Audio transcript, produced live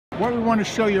What we want to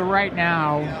show you right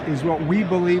now is what we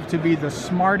believe to be the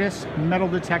smartest metal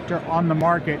detector on the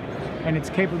market, and its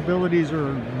capabilities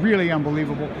are really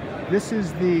unbelievable. This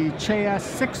is the Ceia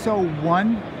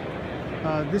 601.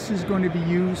 This is going to be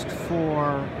used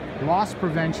for loss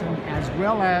prevention as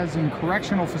well as in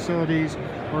correctional facilities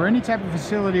or any type of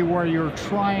facility where you're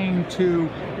trying to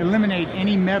eliminate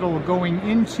any metal going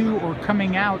into or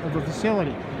coming out of a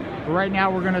facility. Right now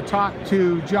we're going to talk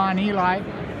to John Ely,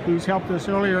 who's helped us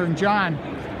earlier. And John,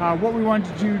 what we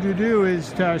wanted you to do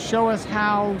is to show us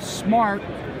how smart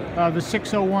the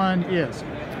 601 is.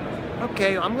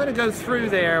 Okay, I'm going to go through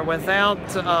there without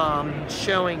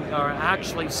showing or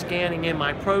actually scanning in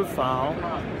my profile,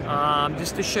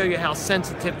 just to show you how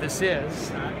sensitive this is.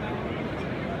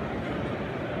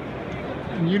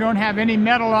 And you don't have any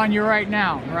metal on you right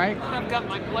now, right? I've got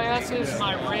my glasses,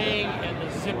 my ring, and the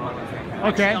zipper.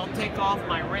 Okay. Actually, I'll take off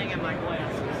my ring and my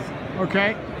glasses.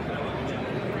 Okay.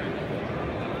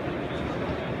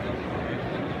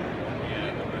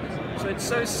 So it's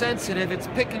so sensitive, it's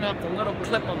picking up the little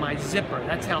clip on my zipper.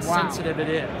 That's how sensitive it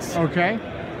is. Okay.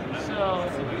 So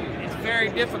it's very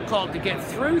difficult to get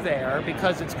through there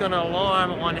because it's going to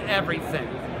alarm on everything.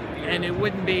 And it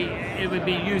would be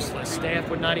useless. Staff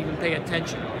would not even pay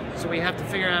attention. So we have to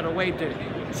figure out a way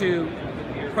to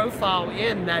profile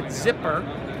in that zipper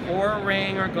or a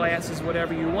ring or glasses,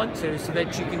 whatever you want to, so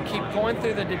that you can keep going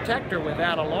through the detector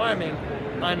without alarming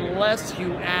unless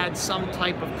you add some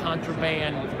type of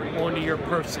contraband onto your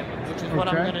person, which is what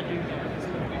I'm going to do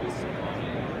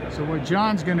now. So what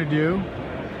John's going to do...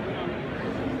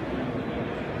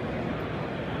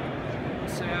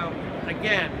 So,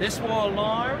 again, this will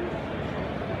alarm.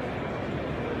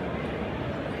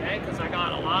 Okay, because I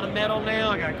got a lot of metal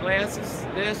now. I got glasses,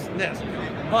 this, and this.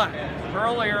 But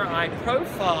earlier I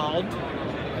profiled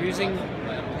using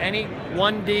any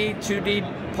 1D, 2D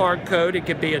part code. It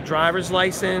could be a driver's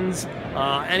license,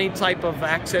 any type of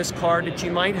access card that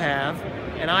you might have.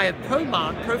 And I have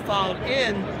profiled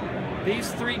in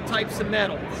these three types of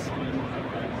metals.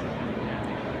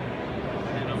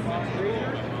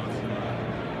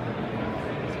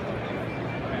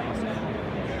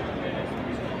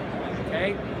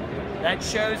 Okay, that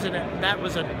shows that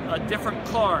was a different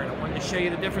card. I wanted to show you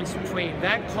the difference between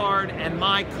that card and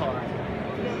my card.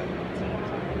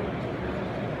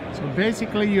 So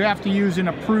basically you have to use an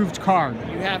approved card.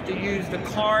 You have to use the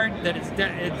card that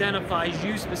identifies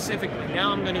you specifically.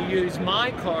 Now I'm going to use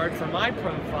my card for my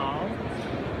profile.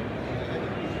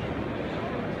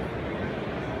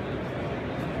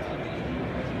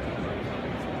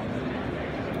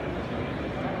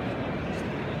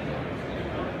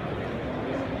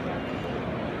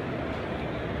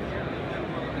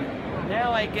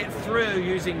 Now I get through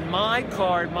using my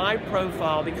card, my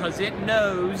profile, because it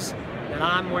knows that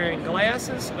I'm wearing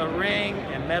glasses, a ring,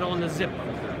 and metal in the zipper.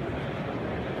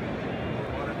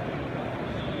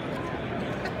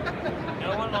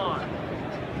 No alarm.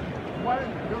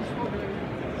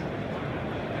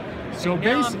 So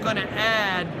now I'm going to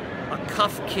add a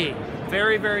cuff key.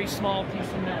 Very, very small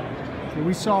piece of metal.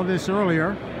 We saw this earlier.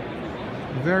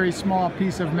 A very small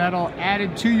piece of metal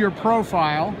added to your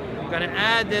profile. I'm going to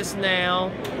add this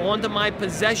now onto my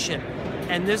possession.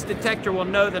 And this detector will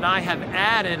know that I have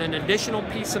added an additional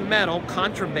piece of metal,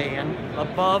 contraband,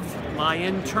 above my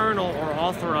internal or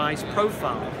authorized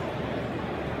profile.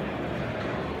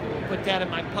 Put that in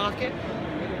my pocket.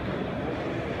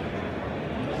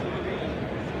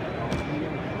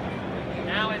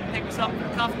 Now it picks up the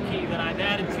cuff key that I've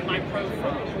added to my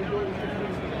profile.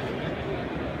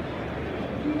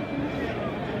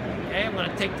 Okay, I'm going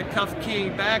to take the cuff key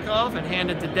back off and hand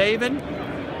it to David,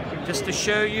 just to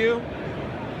show you.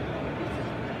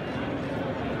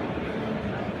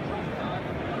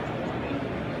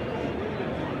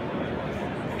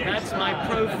 That's my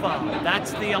profile.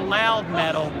 That's the allowed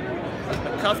metal.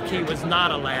 The cuff key was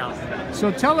not allowed.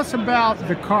 So tell us about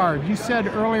the card. You said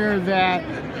earlier that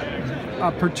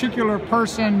a particular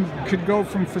person could go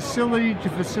from facility to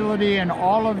facility and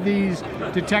all of these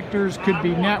detectors could be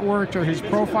networked, or his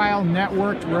profile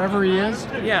networked wherever he is?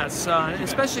 Yes,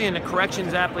 especially in the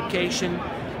corrections application.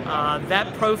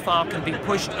 That profile can be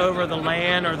pushed over the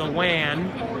LAN or the WAN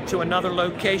to another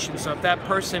location. So if that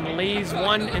person leaves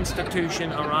one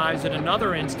institution, arrives at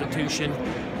another institution,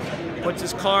 puts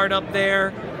his card up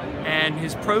there, and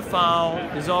his profile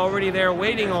is already there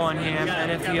waiting on him, and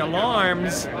if he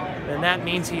alarms, then that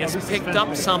means he has picked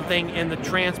up something in the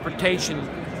transportation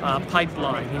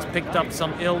pipeline. He's picked up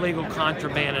some illegal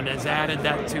contraband and has added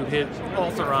that to his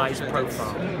authorized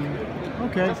profile.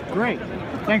 Okay, great.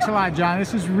 Thanks a lot, John.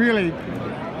 This is really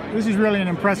This is really an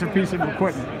impressive piece of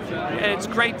equipment. It's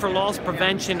great for loss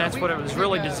prevention. That's what it was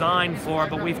really designed for,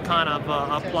 but we've kind of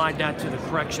applied that to the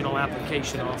correctional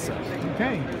application also.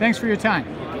 Okay, thanks for your time.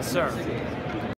 Yes, sir.